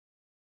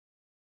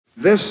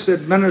This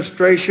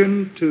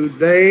administration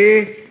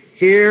today,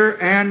 here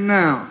and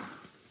now,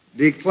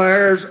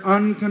 declares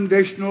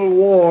unconditional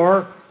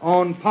war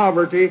on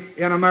poverty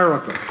in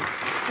America.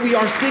 We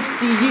are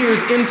 60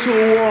 years into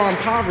a war on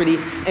poverty,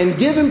 and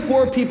giving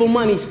poor people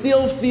money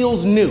still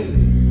feels new.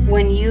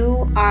 When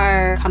you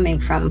are coming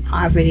from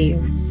poverty,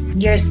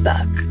 you're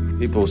stuck.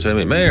 People say to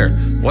me, Mayor,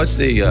 what's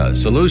the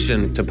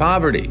solution to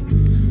poverty?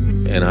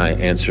 And I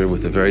answer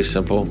with a very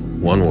simple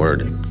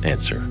one-word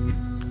answer: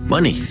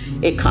 money.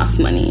 It costs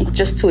money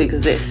just to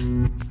exist.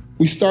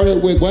 We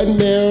started with one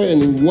mayor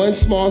in one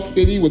small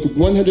city with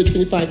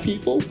 125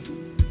 people,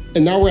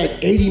 and now we're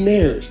at 80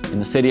 mayors. In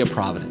the city of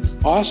Providence.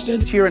 Austin,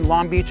 here in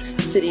Long Beach.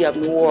 City of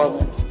New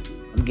Orleans.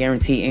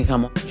 Guaranteed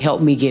income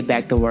helped me get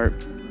back to work.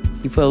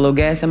 You put a little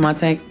gas in my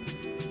tank,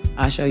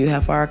 I'll show you how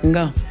far I can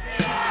go.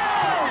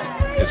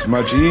 It's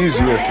much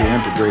easier to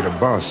integrate a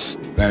bus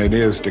than it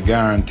is to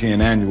guarantee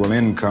an annual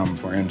income,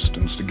 for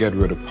instance, to get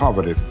rid of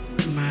poverty.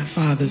 My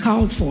father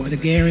called for the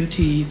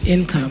guaranteed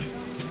income.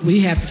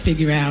 We have to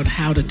figure out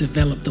how to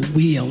develop the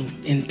will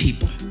in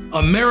people.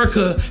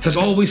 America has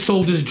always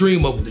sold this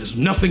dream of there's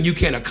nothing you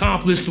can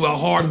accomplish through our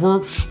hard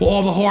work. Well,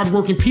 all the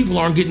hard-working people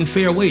aren't getting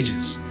fair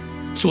wages.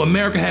 So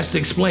America has to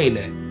explain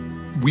that.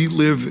 We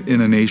live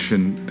in a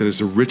nation that is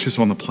the richest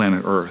on the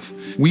planet Earth.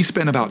 We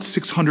spend about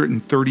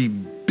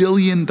 $630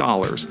 billion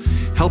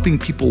helping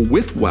people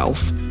with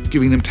wealth,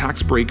 giving them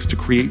tax breaks to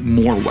create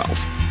more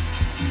wealth.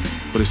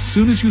 But as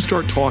soon as you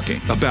start talking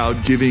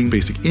about giving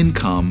basic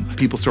income,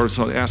 people start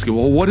asking,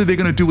 well, what are they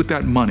going to do with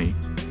that money?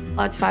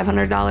 Well, it's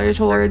 $500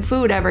 toward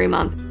food every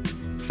month.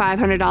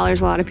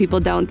 $500 a lot of people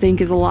don't think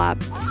is a lot,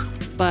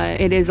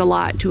 but it is a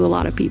lot to a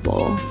lot of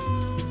people.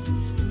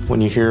 When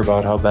you hear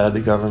about how bad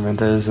the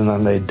government is and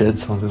then they did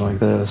something like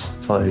this,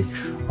 it's like,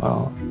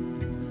 well,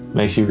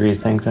 makes you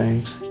rethink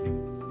things.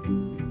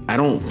 I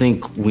don't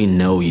think we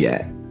know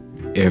yet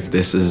if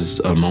this is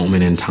a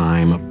moment in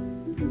time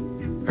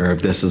or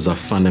if this is a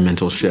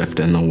fundamental shift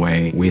in the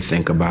way we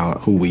think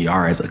about who we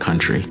are as a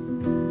country.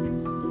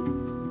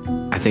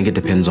 I think it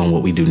depends on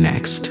what we do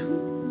next.